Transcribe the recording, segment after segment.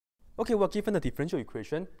Okay, well, given the differential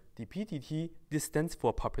equation, dp dt, this stands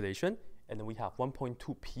for population, and then we have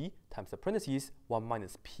 1.2p times the parentheses 1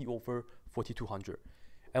 minus p over 4200.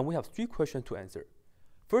 And we have 3 questions to answer.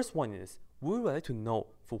 First one is, we would like to know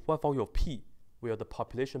for what value of p will the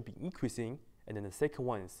population be increasing, and then the second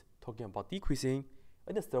one is talking about decreasing,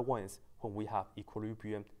 and the third one is when we have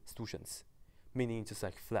equilibrium solutions, meaning just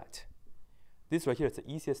like flat. This right here is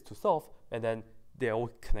the easiest to solve, and then they're all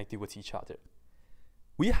connected with each other.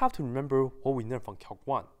 We have to remember what we learned from Calc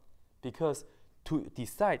 1, because to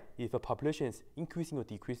decide if a population is increasing or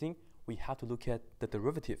decreasing, we have to look at the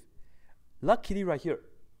derivative. Luckily right here,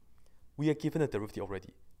 we are given a derivative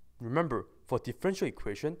already. Remember, for differential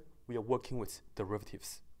equation, we are working with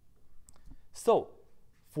derivatives. So,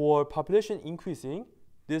 for population increasing,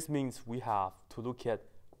 this means we have to look at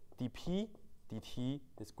dp dt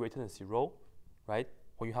is greater than 0, right?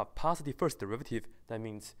 When you have positive first derivative, that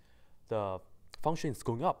means the function is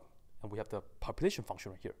going up, and we have the population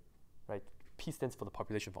function right here, right? P stands for the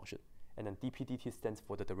population function, and then dp dt stands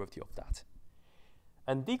for the derivative of that.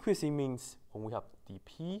 And decreasing means when we have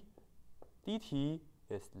dp dt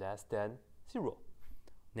is less than 0.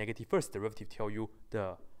 Negative first derivative tell you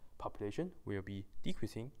the population will be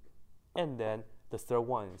decreasing, and then the third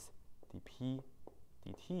one is dp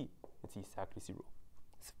dt is exactly 0.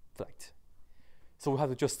 It's flat. So we have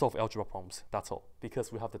to just solve algebra problems, that's all,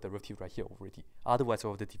 because we have the derivative right here already. Otherwise,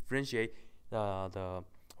 we have to differentiate the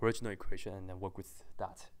original equation and then work with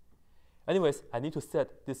that. Anyways, I need to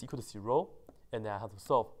set this equal to 0, and then I have to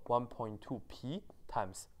solve 1.2p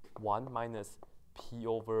times 1 minus p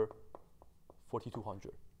over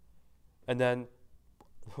 4200. And then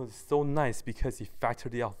it was so nice because it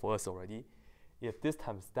factored it out for us already. If this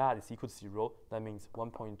times that is equal to 0, that means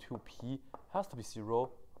 1.2p has to be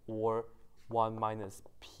 0, or 1 minus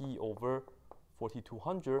p over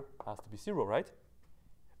 4200 has to be 0, right?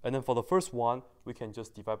 And then for the first one, we can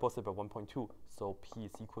just divide both sides by 1.2, so p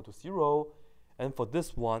is equal to 0. And for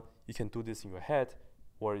this one, you can do this in your head,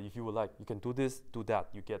 or if you would like, you can do this, do that.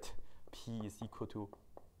 You get p is equal to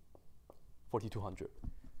 4200.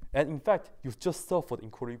 And in fact, you just solve for the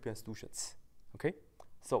equilibrium solutions, okay?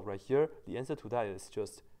 So right here, the answer to that is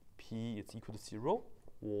just p is equal to 0,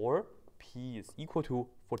 or p is equal to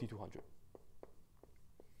 4200.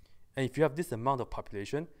 And if you have this amount of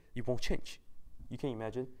population, it won't change. You can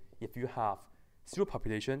imagine if you have 0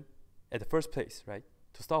 population at the first place, right?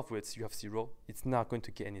 To start with, you have 0. It's not going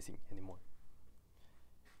to get anything anymore.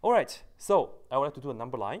 All right, so I would like to do a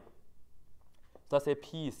number line. So let's say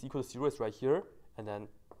p is equal to 0 is right here, and then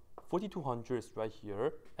 4200 is right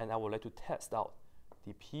here, and I would like to test out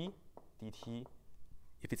dp dt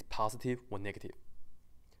if it's positive or negative.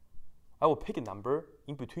 I will pick a number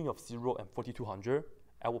in between of 0 and 4200.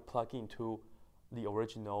 I will plug into the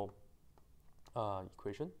original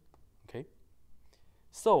equation, okay?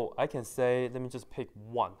 So I can say, let me just pick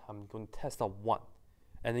 1. I'm going to test out 1.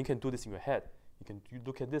 And then you can do this in your head. You can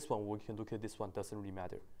look at this one, or you can look at this one, doesn't really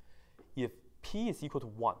matter. If p is equal to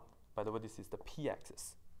 1, by the way, this is the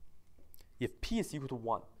p-axis. If p is equal to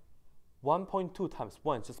 1, 1.2 times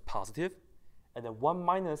 1 is just positive, and then 1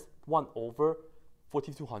 minus 1 over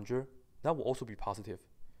 4200, that will also be positive.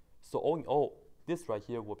 So all in all, this right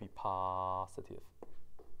here will be positive,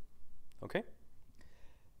 okay?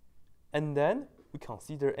 And then we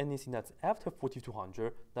consider anything that's after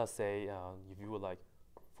 4200. Let's say if you would like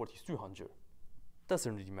 4300,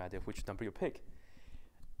 doesn't really matter which number you pick.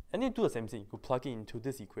 And then do the same thing. You plug it into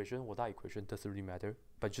this equation or that equation, doesn't really matter,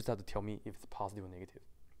 but you just have to tell me if it's positive or negative.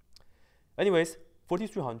 Anyways,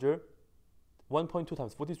 4300, 1.2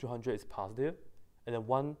 times 4300 is positive, and then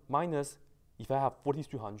 1 minus, if I have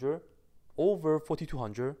 4300 over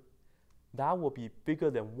 4200, that will be bigger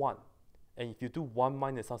than 1. And if you do 1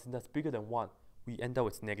 minus something that's bigger than 1, we end up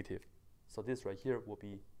with negative. So this right here will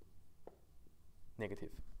be negative.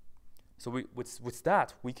 So with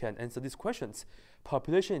that, we can answer these questions.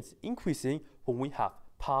 Population is increasing when we have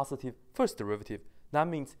positive first derivative. That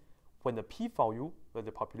means when the p value, when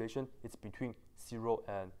the population is between 0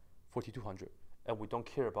 and 4200. And we don't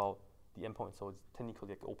care about the endpoint, so it's technically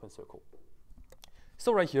like an open circle.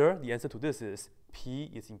 So right here, the answer to this is p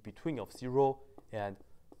is in between of 0 and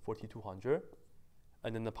 4200.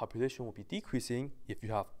 And then the population will be decreasing if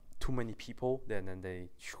you have too many people, then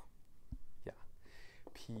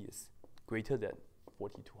p is greater than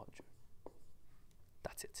 4200.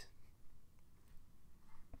 That's it.